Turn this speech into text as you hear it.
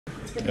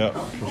Yeah.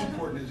 How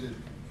important is it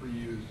for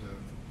you as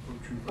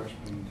a true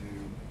freshman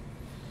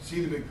to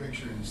see the big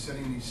picture and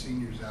sending these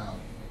seniors out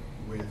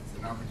with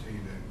an opportunity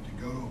to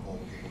go to a bowl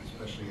game,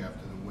 especially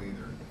after the way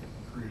their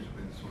careers have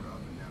been sort of up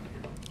and down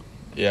here?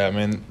 Yeah, I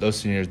mean, those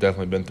seniors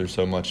definitely been through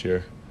so much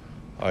here.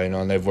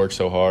 And they've worked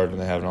so hard, and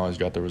they haven't always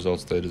got the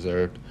results they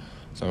deserved.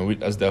 So, I mean,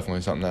 that's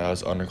definitely something that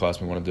us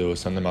underclassmen want to do, is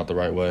send them out the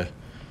right way.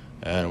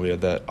 And we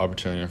have that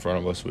opportunity in front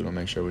of us, so we want to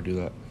make sure we do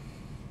that.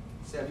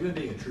 Sam, you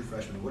being a true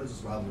freshman, what does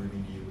this rivalry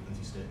mean to you with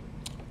NC State?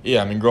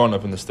 Yeah, I mean, growing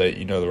up in the state,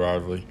 you know the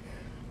rivalry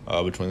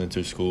between the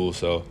two schools,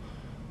 so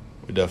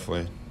we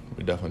definitely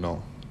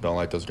don't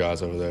like those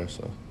guys over there.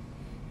 So.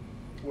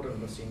 What have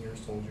the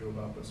seniors told you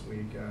about this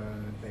week?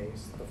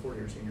 The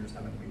four-year seniors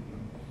haven't beaten them.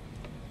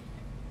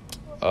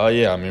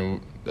 Yeah, I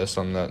mean, that's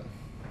something that,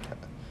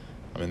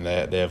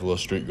 they have a little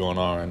streak going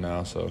on right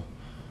now, so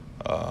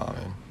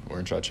we're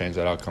going to try to change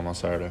that outcome on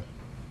Saturday.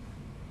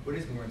 What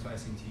is more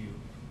enticing to you,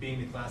 being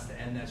the class to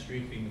end that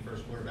streak, being the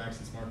first quarterback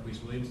since Marquise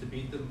Williams to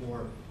beat them,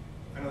 or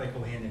I know they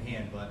go hand in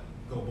hand, but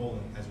go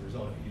bowling as a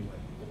result if you do win?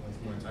 What's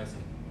more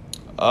enticing?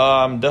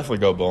 Definitely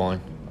go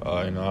bowling.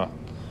 I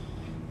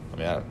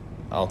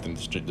don't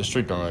think the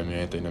streak don't really mean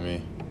anything to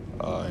me.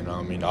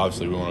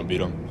 Obviously we want to beat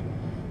them.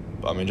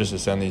 But, just to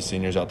send these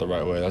seniors out the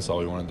right way, that's all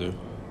we want to do.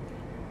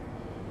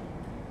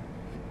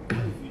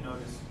 You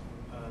notice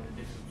the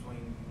difference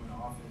between when the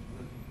offense,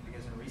 I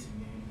guess in recent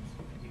games,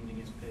 even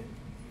against Pitt,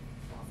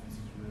 the offense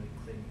has really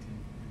clicked and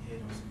hit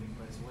on some big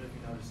plays. So what have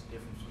you noticed the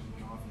difference between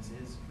when the offense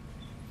is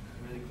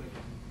really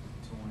clicking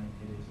to when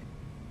it is?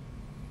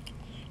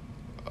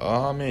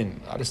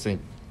 I just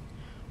think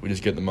we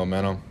just get the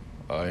momentum.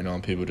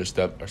 And people just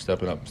are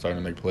stepping up and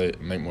starting to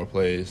make more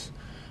plays,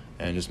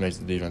 and just makes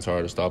the defense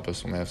hard to stop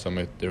us when they have so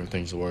many different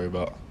things to worry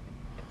about.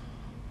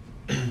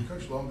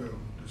 Coach Longo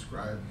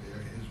described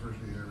his version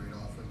of the air raid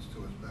offense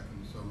to us back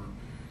in the summer.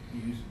 He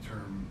used the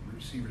term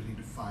receivers need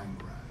to find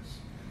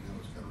grass, and that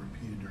was kind of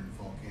repeated during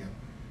fall camp.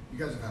 You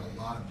guys have had a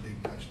lot of big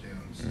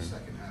touchdowns the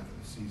second half of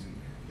the season.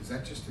 Is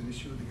that just an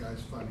issue with the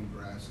guys finding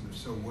grass? And if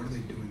so, what are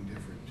they doing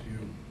different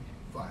to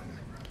find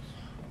that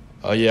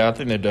grass? Yeah, I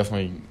think they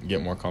definitely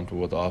get more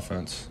comfortable with the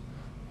offense.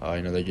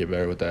 They get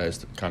better with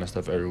that kind of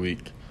stuff every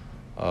week.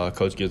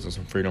 Coach gives them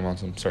some freedom on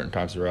some certain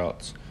types of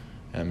routes.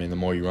 And, the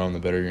more you run, the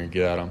better you're going to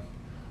get at them.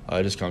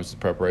 It just comes to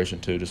preparation,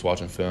 too, just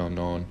watching film,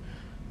 knowing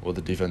what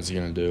the defense is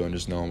going to do, and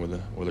just knowing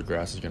where the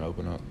grass is going to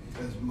open up.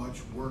 As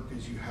much work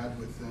as you had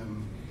with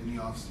them in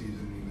the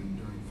offseason, even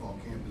during fall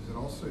camp, is it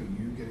also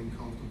you getting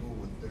comfortable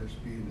with their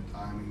speed and the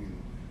timing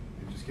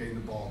and just getting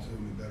the ball to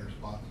them in better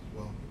spots as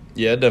well?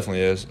 Yeah, it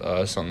definitely is.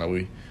 It's something that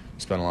we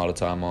spend a lot of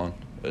time on,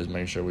 is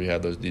making sure we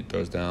have those deep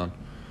throws down.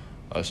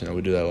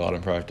 We do that a lot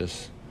in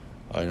practice.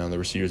 The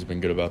receivers have been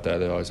good about that.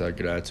 They've always had a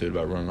good attitude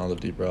about running all the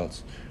deep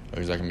routes,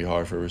 because that can be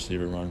hard for a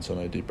receiver running so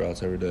many deep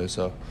routes every day.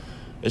 So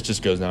it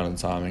just goes down to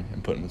the timing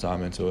and putting the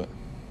time into it.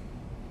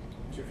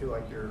 Do you feel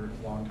like your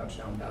long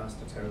touchdown pass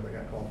to Taylor that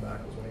got called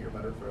back was one of your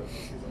better throws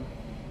this season?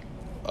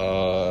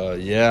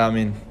 Yeah,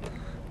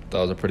 that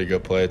was a pretty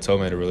good play. Toe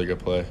made a really good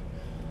play,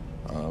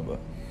 but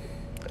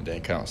it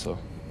didn't count, so.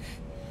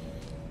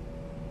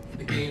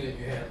 The game that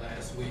you had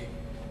last week,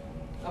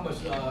 how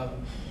much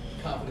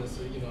confidence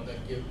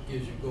that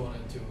gives you going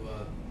into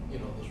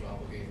those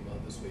rival games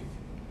this week?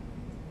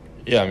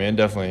 Yeah, it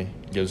definitely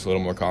gives us a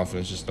little more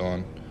confidence just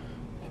knowing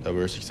that we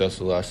were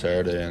successful last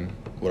Saturday, and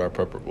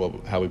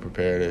how we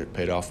prepared it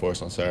paid off for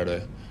us on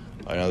Saturday.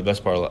 The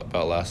best part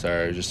about last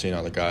Saturday is just seeing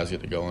how the guys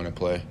get to go in and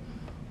play.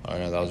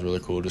 That was really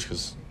cool, just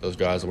because those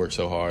guys worked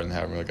so hard and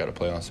haven't really got to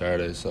play on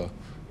Saturdays, so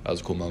that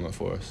was a cool moment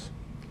for us.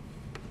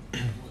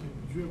 Did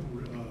you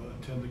ever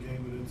attend the game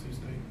at NC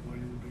State while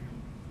you were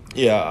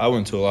there? Yeah, I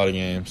went to a lot of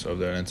games over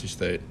there at NC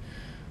State.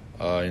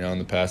 In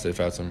the past they've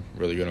had some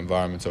really good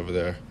environments over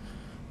there.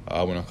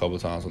 I went a couple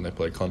of times when they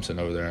played Clemson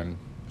over there, and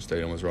the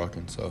stadium was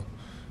rocking. So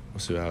we'll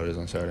see how it is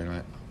on Saturday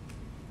night.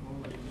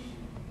 What would it mean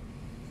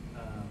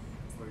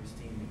for his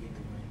team to get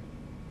the win,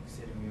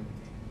 considering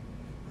everything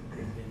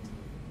they've been through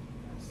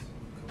the last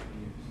couple of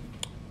years?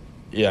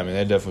 Yeah,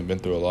 they've definitely been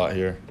through a lot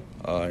here.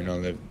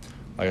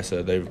 Like I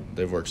said,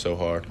 they've worked so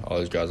hard. All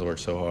these guys have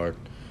worked so hard.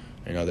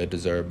 They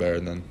deserve better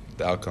than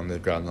the outcome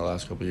they've gotten the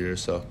last couple of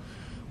years. So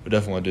we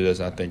definitely want to do this,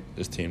 and I think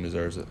this team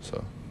deserves it.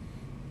 So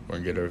we're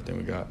going to get everything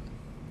we got.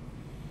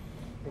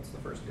 What's the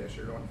first dish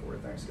you're going for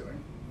at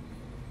Thanksgiving?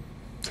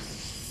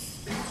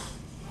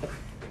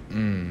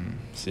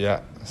 See,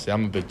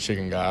 I'm a big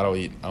chicken guy. I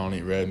don't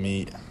eat red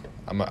meat.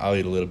 I'll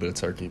eat a little bit of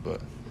turkey,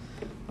 but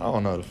I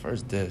don't know. The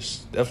first dish,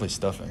 definitely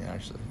stuffing,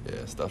 actually.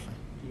 Yeah, stuffing.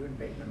 You and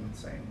Peyton are the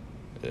same.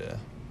 Yeah,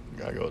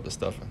 gotta go with the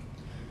stuffing.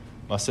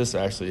 My sister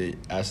actually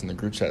asked in the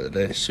group chat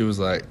today. She was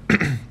like,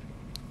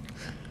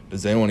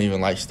 "Does anyone even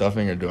like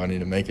stuffing, or do I need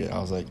to make it?" I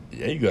was like,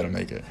 "Yeah, you gotta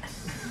make it."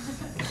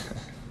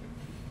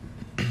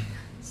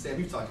 Sam,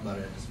 you've talked about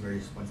it at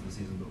various points of the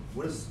season, but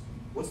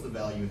what's the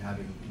value in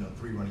having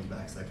 3 running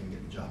backs that can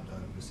get the job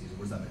done this season?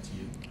 What does that mean to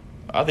you?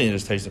 I think it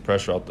just takes the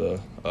pressure off the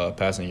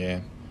passing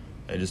game.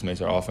 It just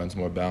makes our offense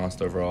more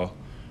balanced overall.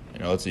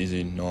 It's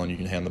easy knowing you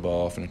can hand the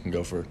ball off and it can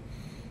go for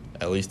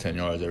at least 10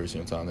 yards every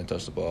single time they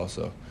touch the ball.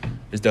 So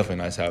it's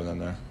definitely nice having them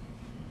there.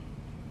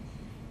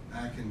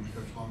 Mac and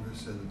Coach Longer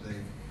said that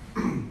they've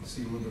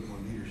seen a little bit more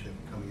leadership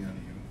coming out of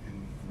you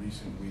in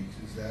recent weeks.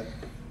 Is that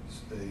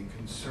a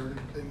concerted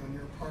thing on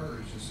your part,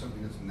 or is it just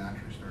something that's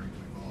naturally starting to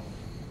evolve?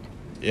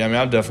 Yeah, I mean,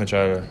 I've definitely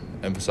tried to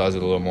emphasize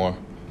it a little more.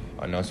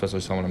 I know,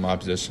 especially someone in my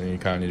position, you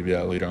kind of need to be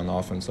that leader on the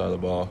offense side of the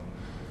ball.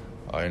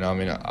 I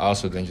mean, I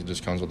also think it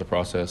just comes with the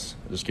process,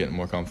 just getting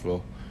more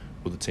comfortable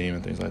with the team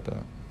and things like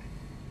that.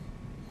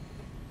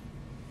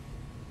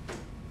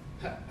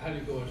 How do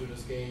you go into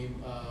this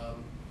game?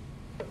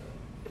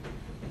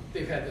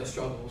 They've had their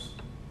struggles,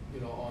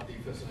 on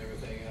defense and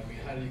everything. I mean,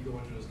 how do you go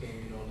into this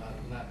game,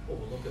 not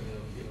overlooking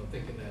them,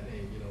 thinking that,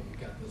 hey,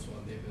 we got this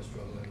one, they've been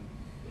struggling,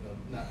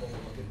 not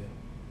overlooking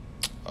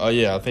them?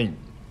 Yeah, I think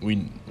we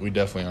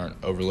definitely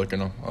aren't overlooking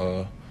them.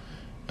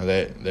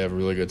 They have a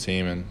really good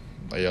team, and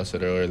like I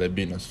said earlier, they've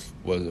beaten us,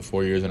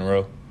 4 years in a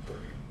row?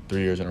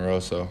 3 years in a row.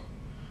 So,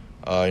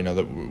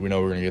 that we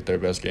know we're going to get their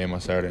best game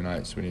on Saturday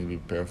night, so we need to be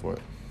prepared for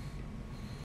it.